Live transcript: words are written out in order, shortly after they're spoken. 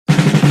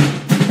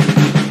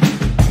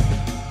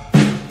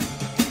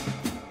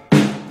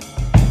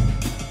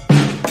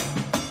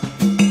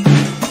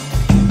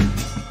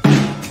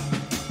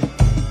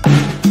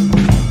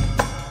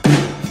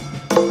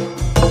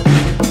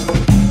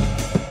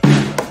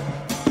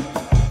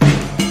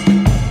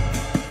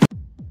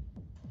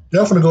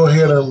Definitely go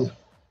ahead and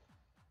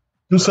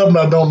do something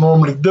I don't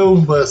normally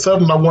do, but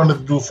something I wanted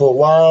to do for a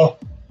while.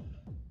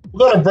 We're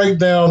going to break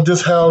down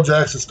just how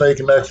Jackson State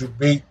can actually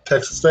beat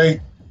Texas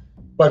State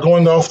by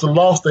going off the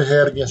loss they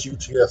had against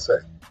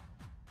UTSA.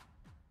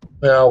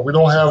 Now, we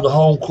don't have the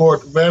home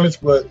court advantage,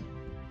 but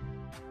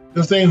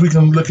there's things we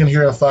can look in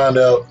here and find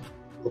out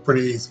are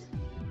pretty easy.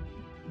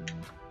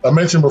 I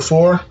mentioned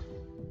before,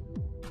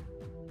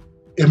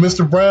 if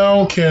Mr.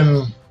 Brown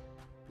can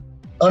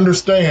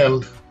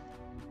understand,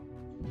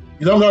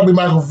 you don't got to be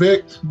Michael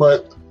Vick,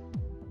 but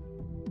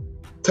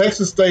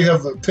Texas State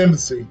has a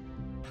tendency,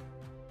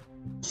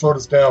 slow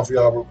this down for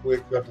y'all real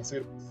quick, so I can see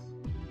this.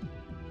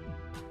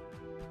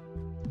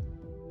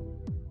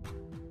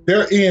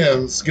 Their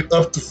ends get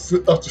up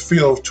the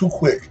field too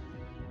quick.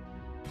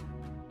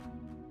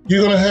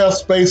 You're going to have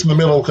space in the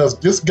middle because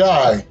this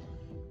guy,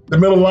 the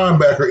middle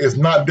linebacker, is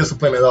not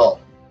disciplined at all.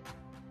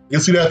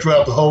 You'll see that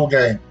throughout the whole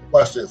game.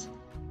 Watch this.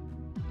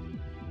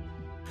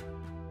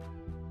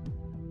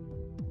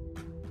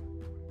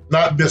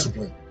 Not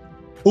disciplined.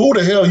 Who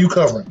the hell are you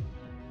covering?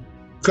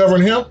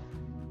 Covering him?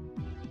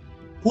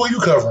 Who are you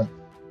covering?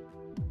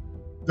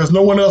 There's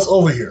no one else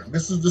over here.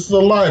 This is a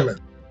lineman.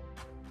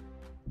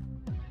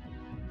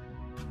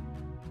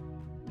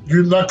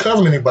 You're not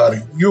covering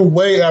anybody. You're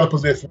way out of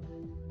position.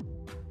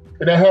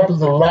 And that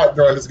happens a lot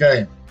during this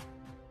game.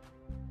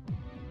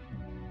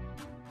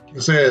 You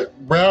said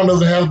Brown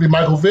doesn't have to be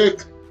Michael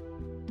Vick.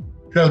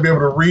 He has to be able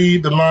to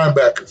read the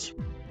linebackers.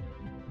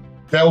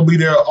 That will be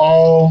there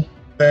all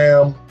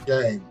damn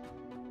game.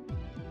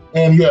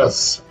 And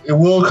yes, it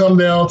will come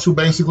down to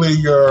basically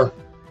your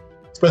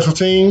special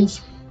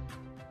teams.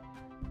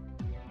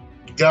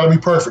 You got to be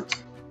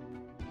perfect.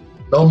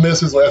 No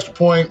misses or extra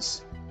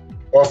points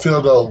or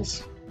field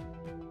goals.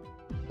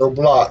 No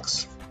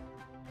blocks.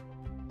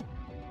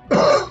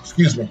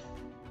 Excuse me.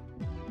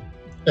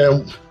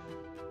 And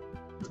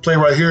the play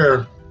right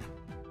here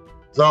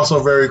is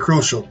also very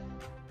crucial.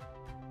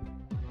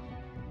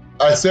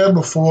 I said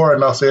before,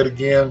 and I'll say it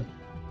again,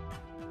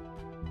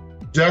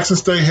 Jackson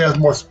State has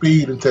more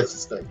speed than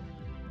Texas State.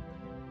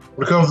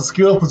 When it comes to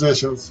skill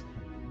positions,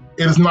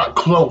 it is not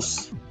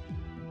close.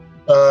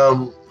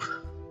 If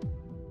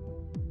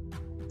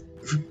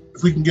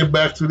we can get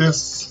back to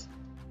this,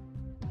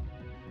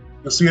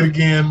 you'll see it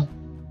again.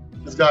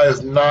 This guy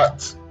is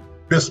not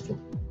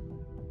disciplined.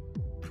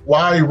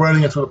 Why are you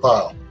running into the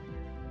pile?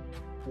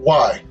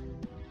 Why?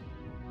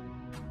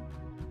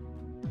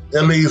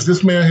 That leaves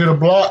this man here to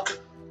block,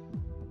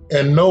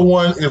 and no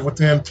one is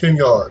within 10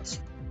 yards.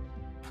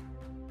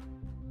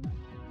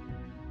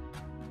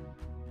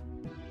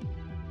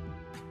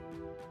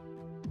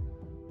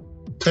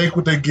 Take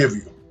what they give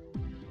you.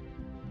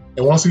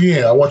 And once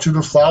again, I want you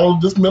to follow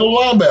this middle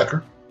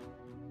linebacker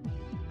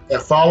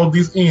and follow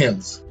these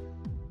ends.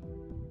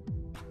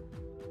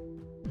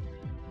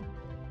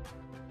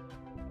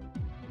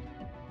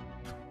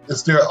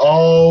 It's their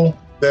all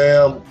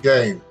damn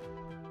game.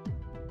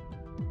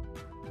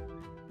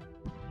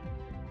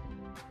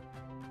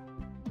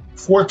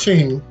 I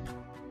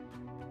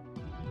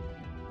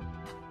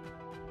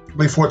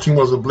believe 14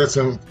 was a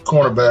blitzing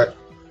cornerback.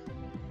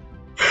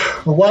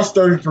 But watch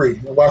 33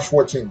 and watch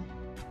 14.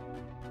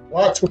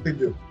 Watch what they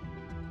do.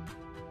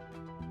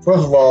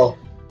 First of all,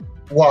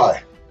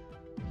 why?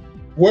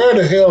 Where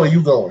the hell are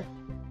you going?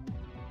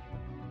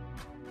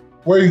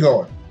 Where are you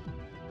going?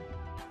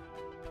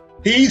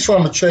 He's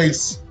trying to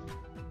chase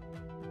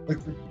the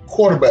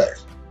quarterback.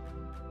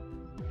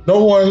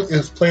 No one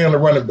is playing the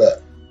running back.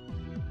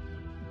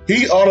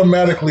 He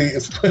automatically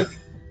is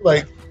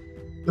like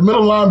the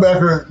middle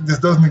linebacker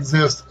just doesn't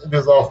exist in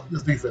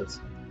this defense.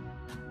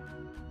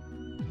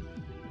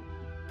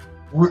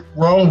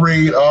 Wrong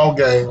read all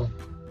game.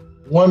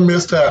 One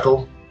missed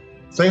tackle.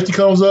 Safety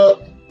comes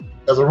up.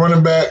 As a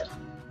running back,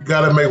 you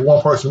got to make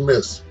one person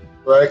miss,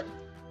 right?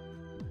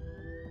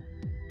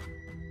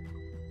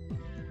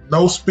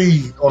 No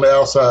speed on the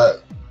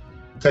outside,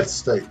 Texas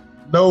State.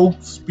 No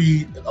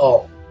speed at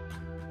all.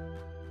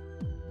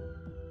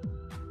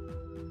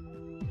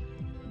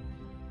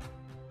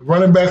 The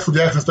running backs for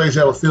Jackson State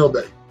have a field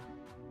day.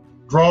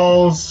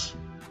 Draws,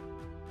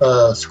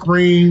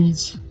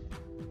 screens,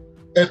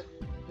 and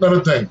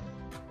another thing.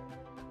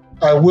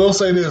 I will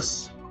say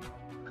this,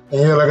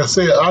 and yeah, like I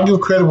said, I'll give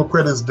credit where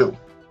credit is due.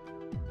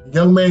 The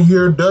young man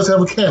here does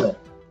have a cannon,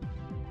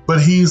 but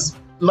he's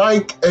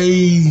like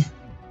a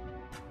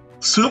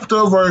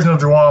souped-up version of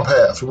Juwan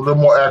Pass with a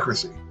little more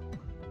accuracy.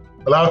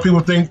 A lot of people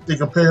think they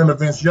compare him to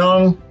Vince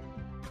Young.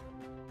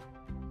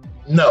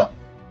 No,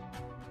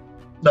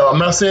 I'm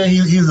not saying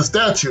he's a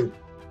statue,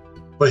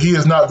 but he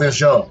is not Vince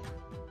Young.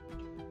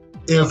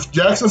 If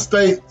Jackson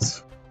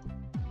State's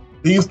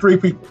these three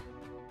people,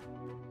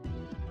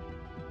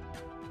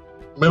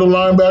 middle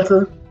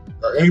linebacker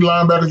or any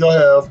linebacker y'all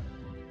have,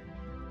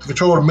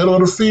 control the middle of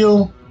the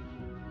field,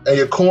 and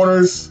your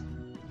corners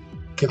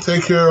can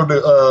take care of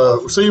the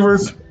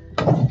receivers,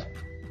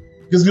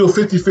 just do a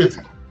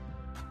 50-50.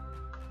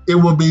 It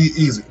will be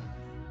easy.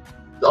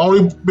 The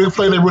only big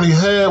play they really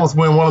had was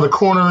when one of the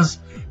corners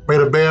made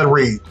a bad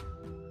read.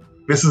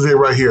 This is it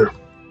right here.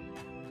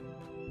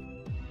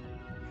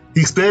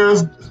 He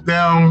stares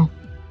down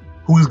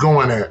who he's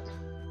going at.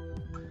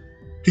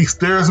 He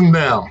stares him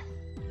down.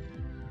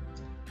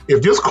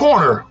 If this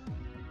corner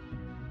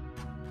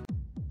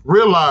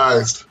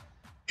realized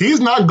he's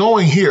not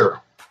going here,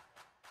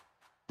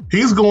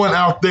 he's going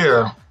out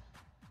there,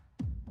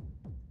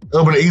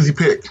 it'll be an easy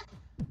pick.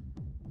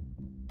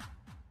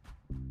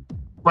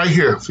 Right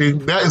here. See,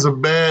 that is a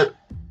bad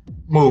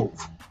move.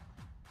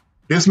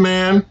 This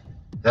man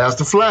has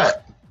the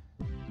flat.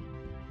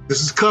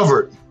 This is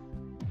covered.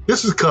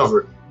 This is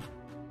covered.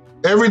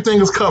 Everything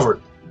is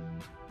covered.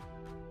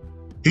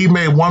 He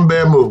made one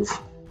bad move.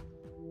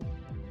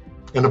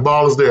 And the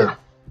ball is there.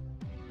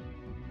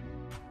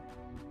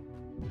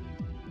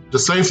 The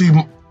safety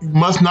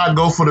must not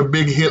go for the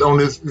big hit on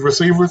his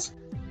receivers.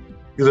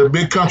 These are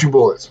big country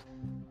boys.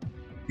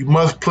 You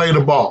must play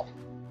the ball.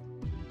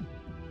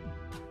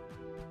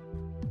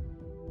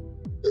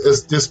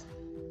 It's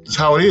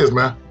how it is,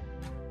 man.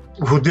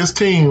 With this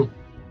team,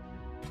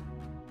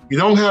 you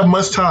don't have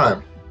much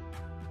time.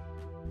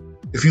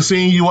 If you've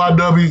seen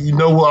UIW, you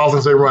know what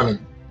offense they're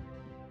running.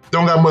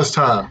 Don't got much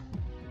time.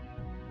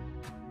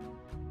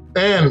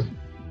 And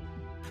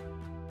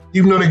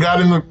even though they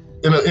got in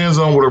the end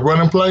zone with a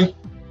running play,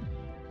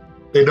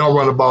 they don't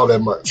run the ball that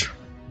much.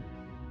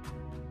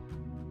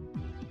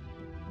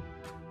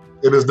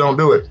 They just don't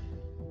do it.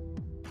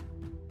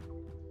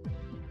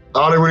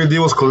 All they really did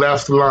was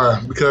collapse the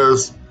line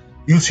because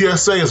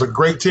UTSA is a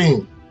great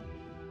team.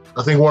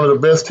 I think one of the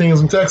best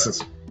teams in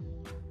Texas.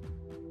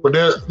 But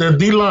their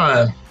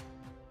D-line,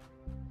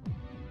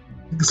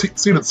 you can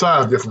see the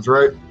size difference,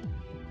 right?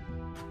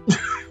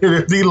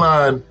 Their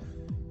D-line,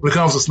 when it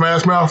comes to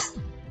smash mouth,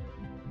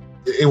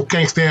 it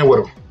can't stand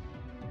with them.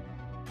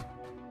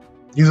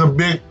 These are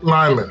big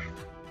linemen.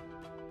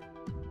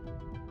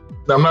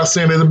 Now, I'm not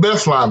saying they're the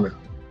best linemen,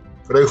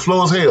 but they're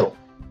slow as hell.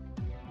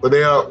 But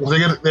when they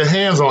get their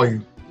hands on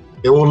you,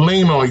 they will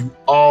lean on you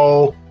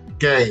all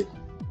game.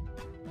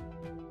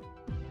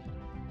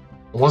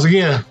 And once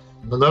again,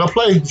 another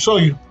play to show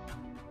you.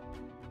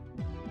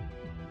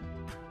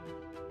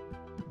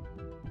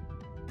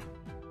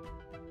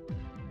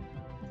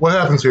 What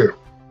happens here?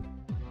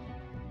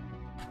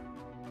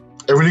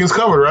 Everything's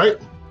covered, right?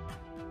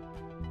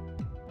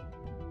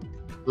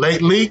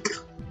 Late leak.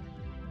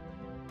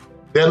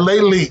 That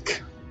late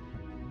leak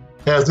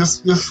has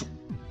this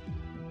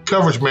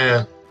coverage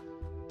man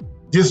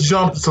just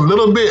jumped just a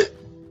little bit,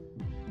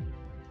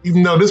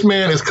 even though this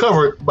man is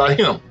covered by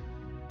him.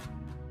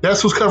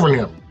 That's who's covering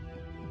him.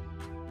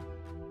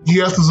 He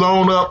has to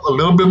zone up a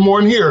little bit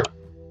more in here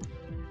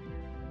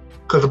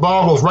because the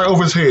ball goes right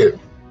over his head.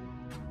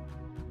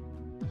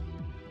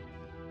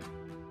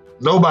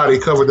 Nobody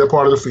covered that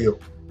part of the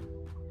field.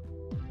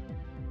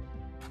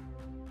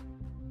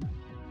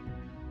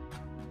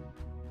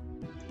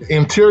 The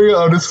interior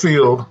of this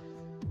field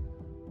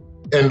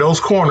and those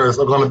corners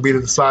are going to be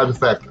the deciding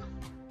factor.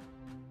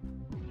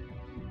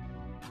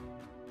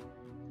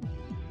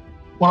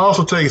 I want to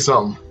also tell you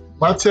something.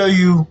 When I tell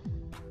you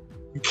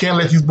you can't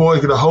let these boys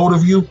get a hold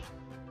of you,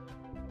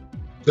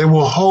 they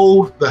will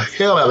hold the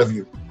hell out of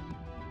you.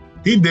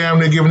 He damn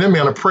near giving that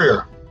man a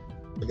prayer.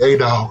 Like, hey,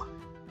 dog,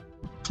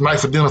 tonight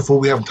for dinner, food,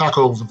 we having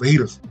tacos and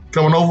fajitas.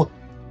 Coming over?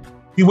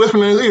 He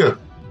whispering in his ear.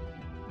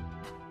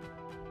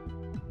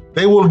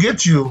 They will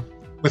get you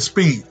with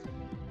speed.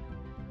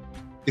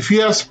 If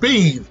you have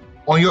speed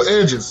on your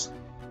edges,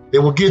 they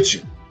will get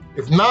you.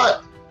 If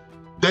not,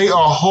 they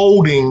are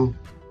holding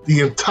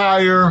the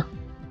entire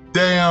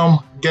damn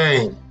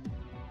game.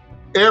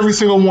 Every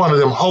single one of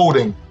them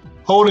holding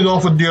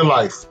on for dear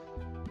life.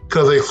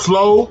 Because they're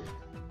slow,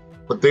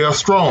 but they are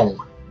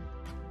strong.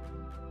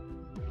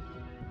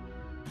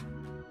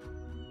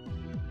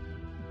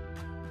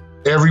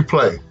 Every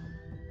play.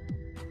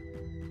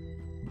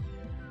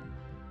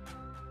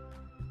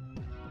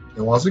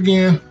 And once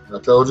again, I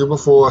told you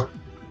before,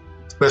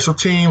 special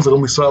teams are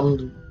going to be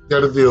something you got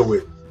to deal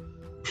with.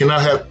 You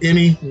cannot have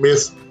any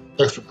missed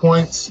extra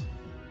points,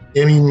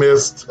 any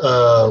missed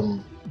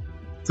field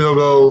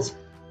goals.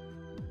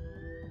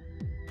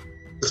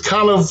 It's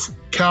kind of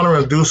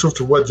counterintuitive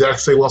to what Jackson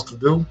State wants to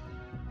do,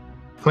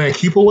 playing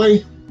keep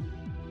away.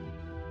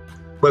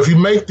 But if you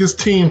make this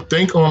team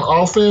think on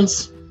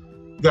offense,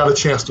 you got a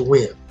chance to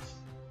win.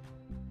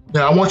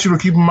 Now, I want you to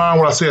keep in mind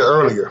what I said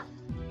earlier.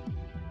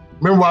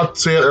 Remember what I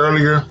said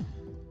earlier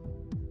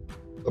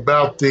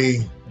about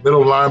the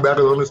middle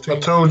linebackers on this team? I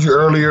told you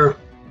earlier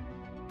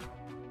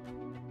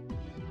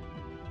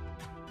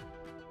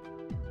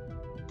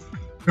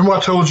Remember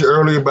I told you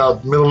earlier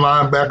about middle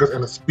linebackers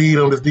and the speed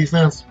on this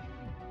defense?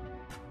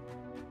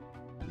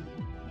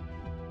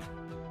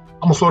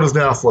 I'm going to slow this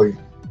down for you.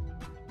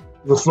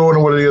 I'm going to slow it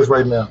than what it is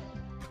right now.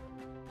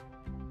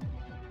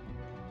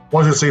 I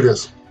want you to see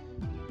this.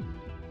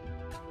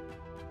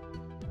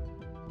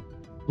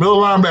 Middle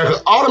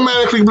linebacker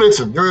automatically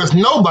blitzing. There is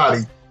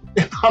nobody,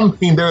 I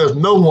mean, there is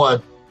no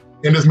one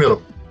in this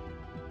middle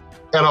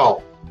at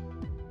all.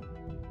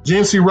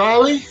 Jency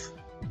Riley,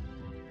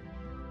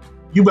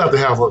 you about to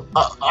have a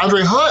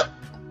Andre Hunt.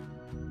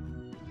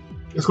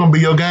 It's going to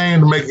be your game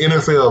to make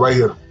NFL right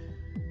here.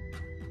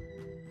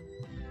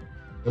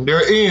 and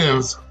their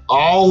ends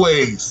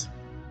always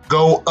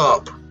go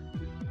up.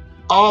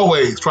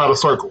 Always try to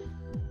circle.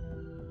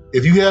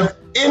 If you have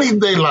any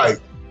daylight,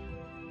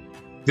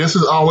 this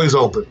is always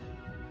open.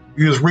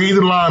 You just read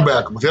the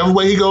linebacker. Whichever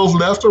way he goes,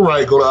 left or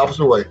right, go the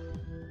opposite way.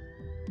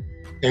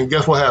 And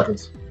guess what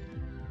happens?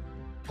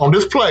 On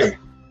this play,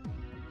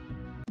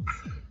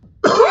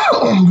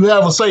 you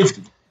have a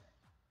safety.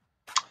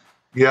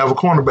 You have a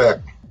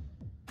cornerback.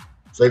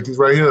 Safety's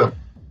right here.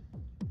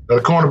 Got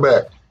a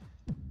cornerback.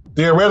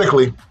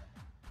 Theoretically,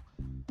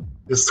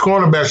 this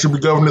cornerback should be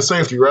governing the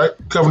safety, right?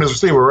 Covering this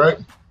receiver, right?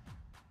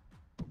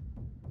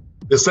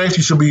 The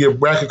safety should be a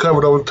bracket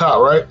covered over the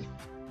top, right?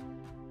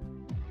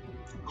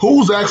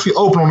 Who's actually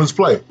open on this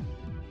play?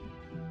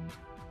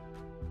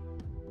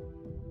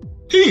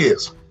 He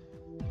is.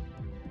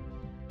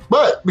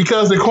 But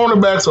because the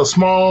cornerbacks are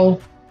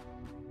small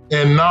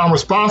and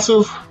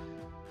non-responsive,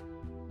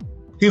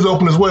 he's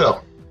open as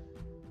well.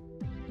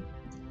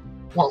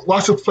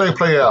 Watch the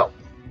play out.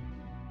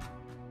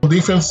 On the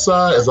defense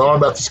side, it's all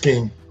about the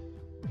scheme.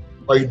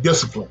 Are you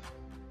disciplined?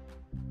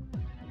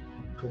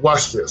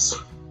 Watch this.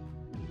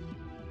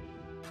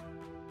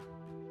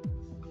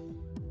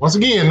 Once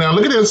again, now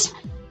look at this.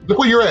 Look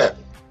where you're at.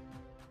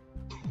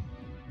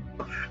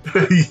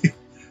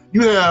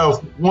 You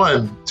have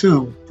 1,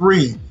 2,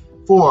 3,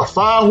 4,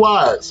 5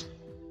 wides.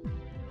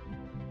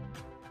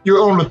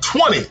 You're on the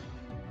 20.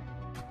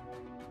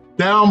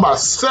 Down by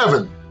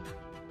 7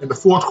 in the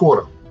fourth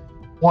quarter.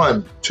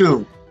 1,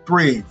 2,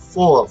 3,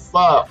 4,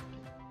 5,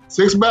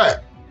 6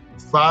 back.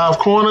 5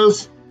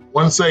 corners,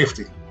 1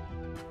 safety.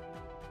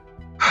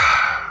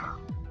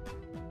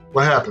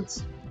 What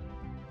happens?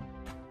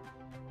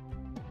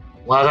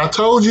 Like I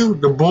told you,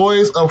 the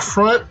boys up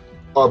front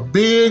are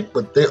big,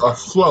 but they are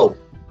slow.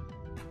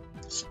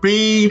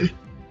 Speed,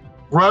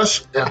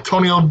 Rush,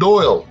 Antonio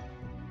Doyle.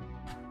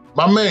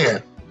 My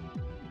man.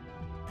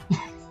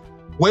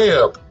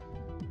 Webb.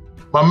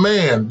 My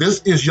man,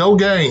 this is your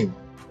game.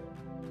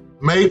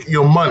 Make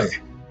your money.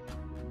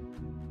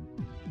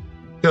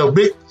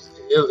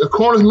 The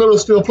corners middle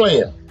is still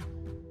playing.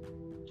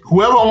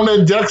 Whoever on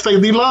that Jackson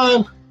State D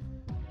line,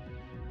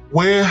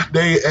 wear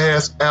they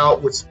ass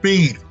out with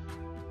speed.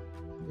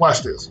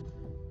 Watch this.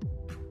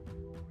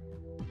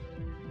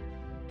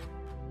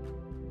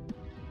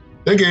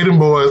 They gave them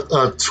boys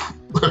a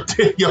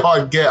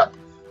 10-yard gap.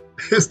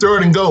 It's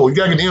 3rd and goal. You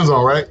got to get the end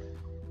zone, right?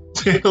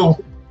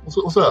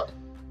 What's up?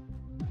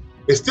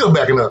 It's still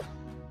backing up.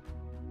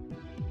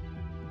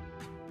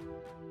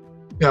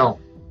 Now,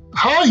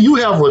 how you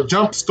have a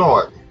jump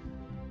start?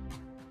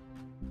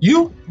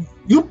 You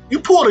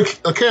pulled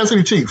a Kansas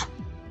City Chief.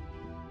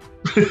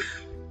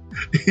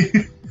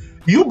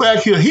 You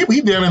back here,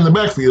 he down in the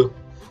backfield.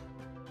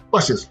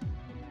 Watch this.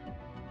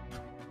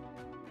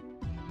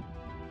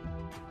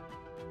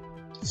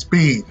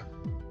 Speed.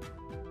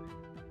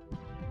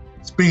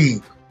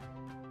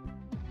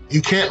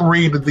 He can't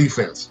read the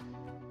defense.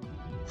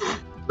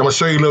 I'm going to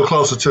show you a little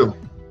closer too.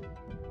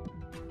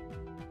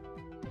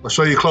 I'll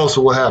show you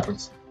closer what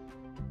happens.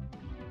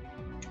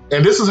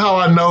 And this is how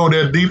I know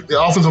that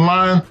the offensive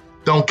line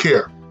don't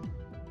care.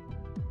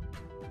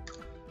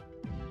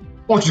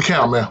 I want you to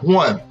count, man.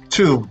 1,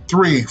 2,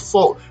 3,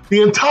 4.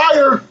 The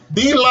entire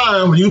D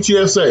line of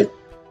UTSA.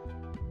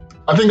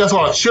 I think I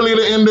saw a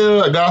cheerleader in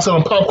there, a guy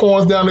selling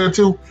popcorns down there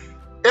too.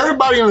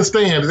 Everybody in the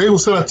stands, they were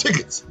selling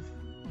tickets,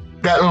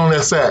 got on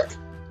that sack.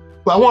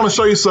 But I want to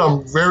show you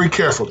something very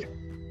carefully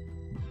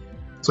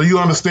so you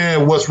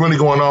understand what's really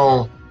going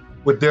on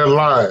with their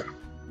line.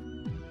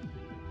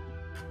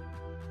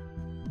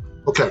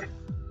 Okay.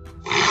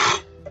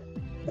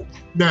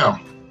 Now,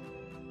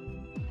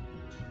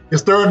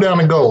 it's 3rd down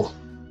and goal.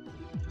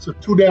 It's a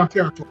 2-down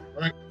territory,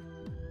 right?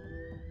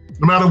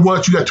 No matter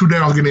what, you got 2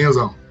 downs to get in the end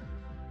zone.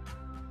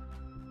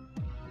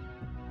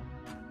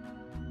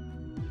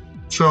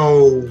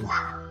 So,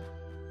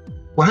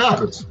 what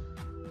happens?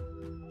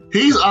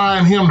 He's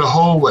eyeing him the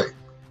whole way.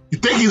 You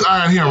think he's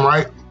eyeing him,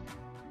 right?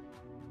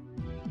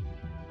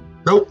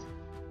 Nope.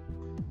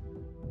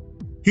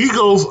 He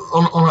goes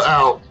on the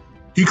out.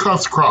 He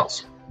cuts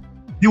across.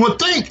 You would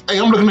think, hey,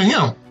 I'm looking at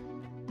him.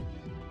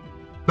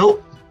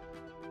 Nope.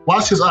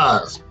 Watch his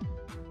eyes.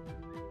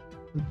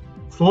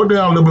 Slow it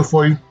down a little bit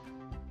for you.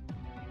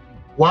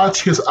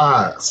 Watch his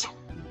eyes.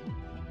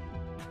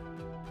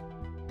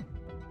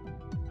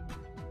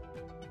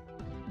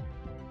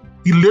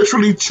 He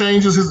literally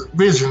changes his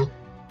vision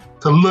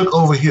to look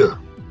over here.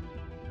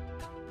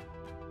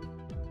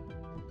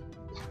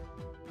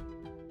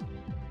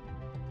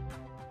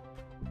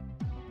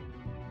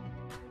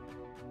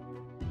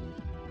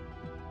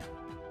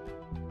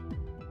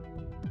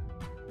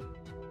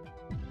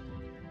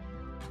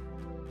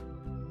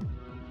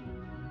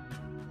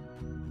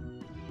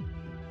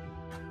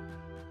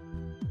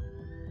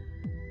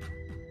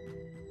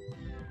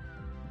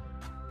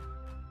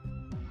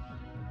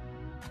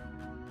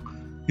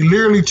 He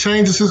literally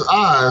changes his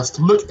eyes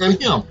to look at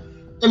him.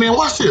 And then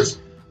watch this.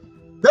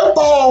 That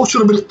ball should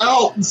have been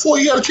out before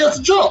he had a chance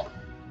to jump.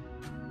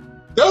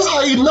 That's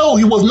how you know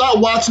he was not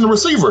watching the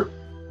receiver.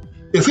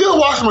 If he was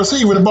watching the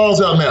receiver, the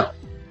ball's out now.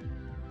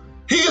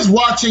 He is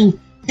watching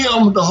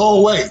him the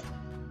whole way.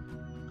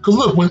 Because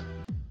look, when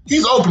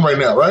he's open right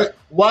now, right?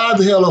 Wide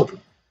the hell open.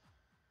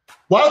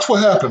 Watch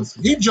what happens.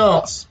 He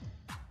jumps.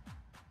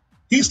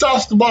 He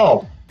stops the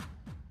ball.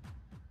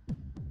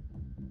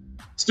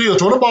 Still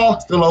throw the ball.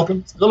 Still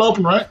open. Still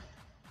open, right?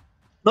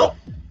 Nope.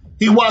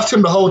 He watched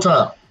him the whole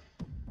time.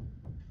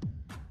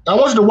 I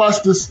want you to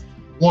watch this.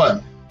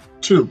 1,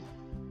 2,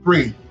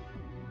 3.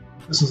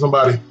 This is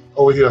somebody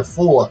over here.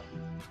 4,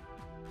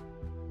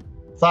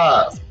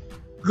 5.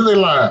 Look at their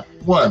line.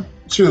 1,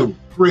 2,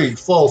 3,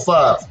 4,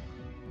 5.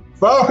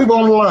 5 people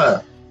on the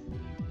line.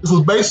 This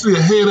was basically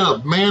a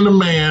head-up,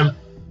 man-to-man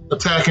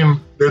attacking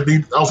their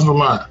deep offensive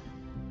line.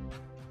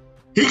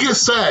 He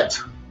gets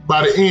sacked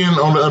by the end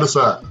on the other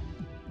side.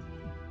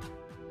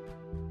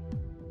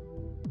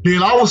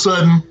 Then all of a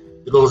sudden,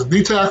 it goes to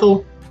D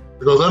tackle,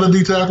 it goes other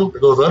D tackle, it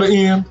goes other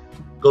end,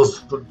 it goes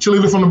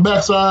cheerleader from the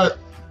backside,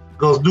 it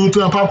goes dude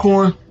to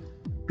popcorn.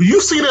 Do you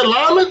see that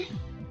lineman?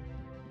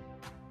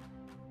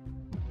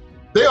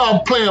 They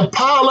are playing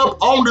pile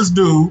up on this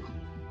dude.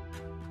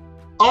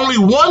 Only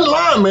one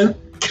lineman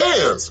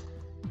cares.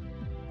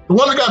 The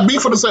one that got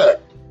beat for the sack.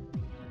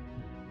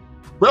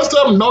 Rest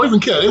of them don't even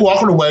care. They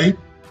walking away.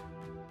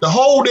 The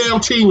whole damn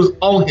team was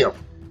on him.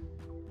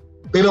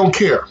 They don't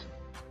care.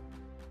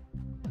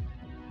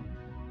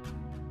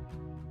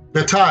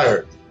 They're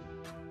tired.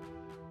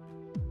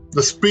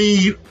 The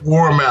speed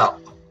wore them out.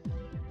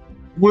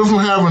 We went from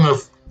having a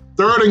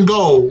 3rd and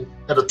goal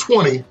at a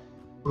 20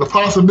 with the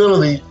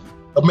possibility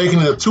of making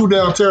it a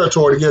 2-down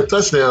territory to get a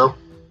touchdown.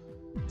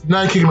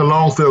 Now you're kicking a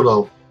long field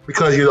goal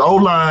because your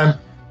O-line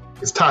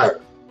is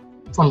tired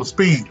from the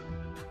speed.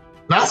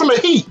 Not from the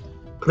heat,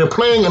 but they're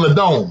playing in the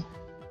dome.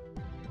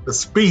 The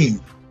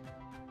speed.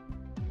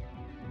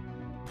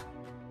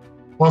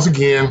 Once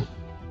again,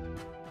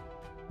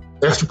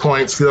 extra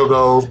points, field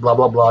goals, blah,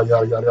 blah, blah,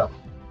 yada, yada, yada.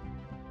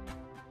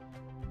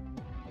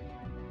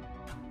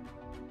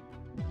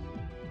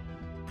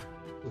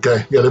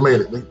 Okay, yeah, they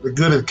made it. They're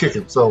good at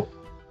kicking. So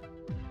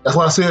that's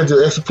why I said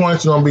the extra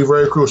points are going to be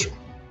very crucial.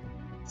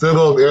 Field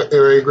goal is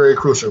very, very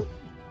crucial.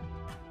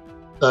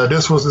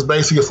 This was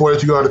basically a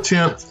 42-yard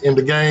attempt in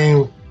the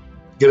game.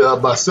 Get it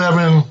up by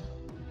 7.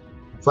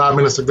 5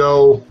 minutes to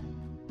go.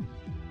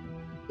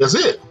 That's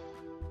it.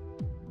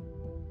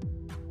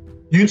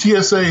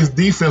 UTSA's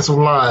defensive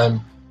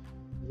line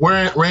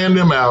ran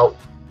them out,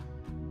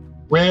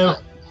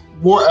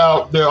 wore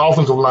out their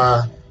offensive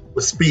line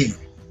with speed.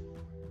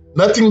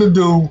 Nothing to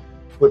do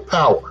with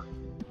power.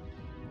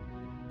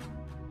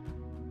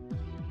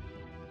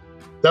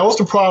 That was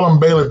the problem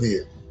Baylor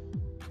did.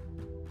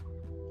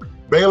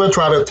 Baylor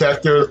tried to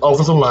attack their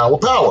offensive line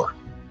with power.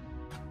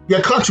 You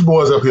got country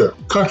boys up here,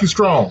 country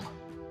strong.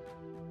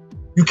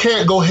 You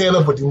can't go head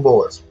up with them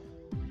boys.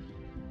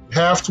 You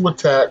have to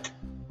attack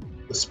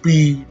the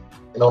speed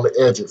and on the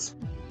edges.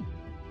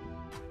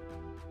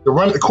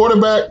 The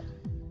quarterback,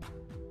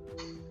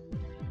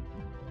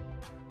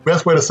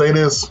 best way to say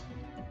this,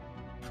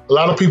 a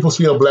lot of people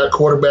see a black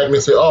quarterback and they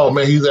say, oh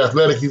man, he's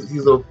athletic,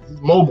 he's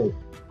mobile.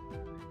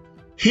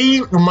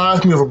 He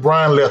reminds me of a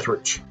Brian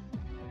Leftwich.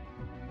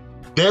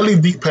 Deadly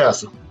deep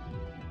passer.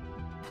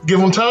 Give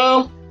him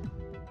time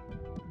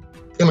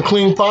in a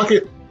clean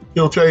pocket,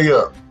 he'll tear you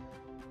up.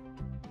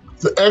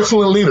 He's an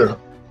excellent leader.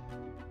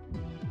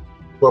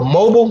 But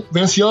mobile,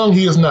 Vince Young,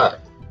 he is not.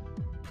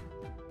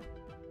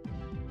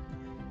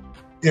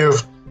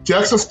 If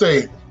Jackson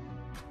State,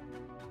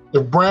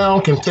 if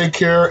Brown can take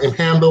care and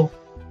handle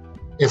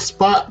and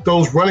spot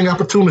those running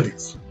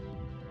opportunities,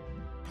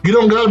 you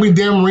don't got to be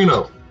Dan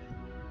Marino.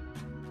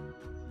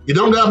 You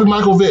don't got to be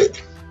Michael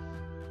Vick.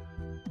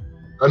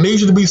 I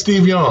need you to be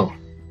Steve Young.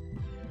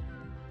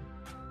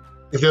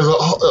 If there's an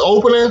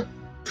opening,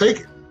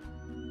 take it.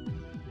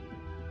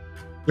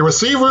 The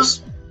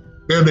receivers,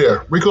 they're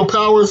there. Rico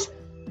Powers,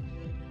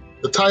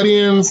 the tight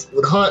ends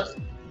with Hunt,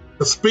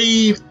 the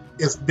speed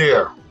is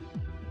there.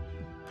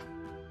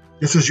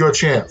 This is your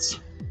chance.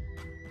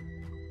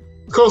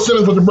 Coach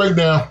Simmons with the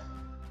breakdown.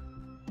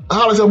 I'll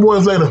holler at your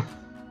boys later.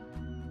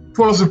 If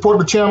you want to support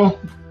the channel,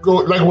 go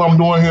like what I'm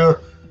doing here.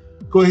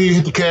 Go ahead and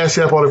hit the Cash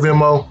App or the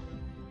Venmo.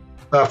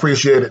 I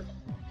appreciate it.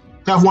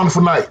 Have a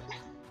wonderful night.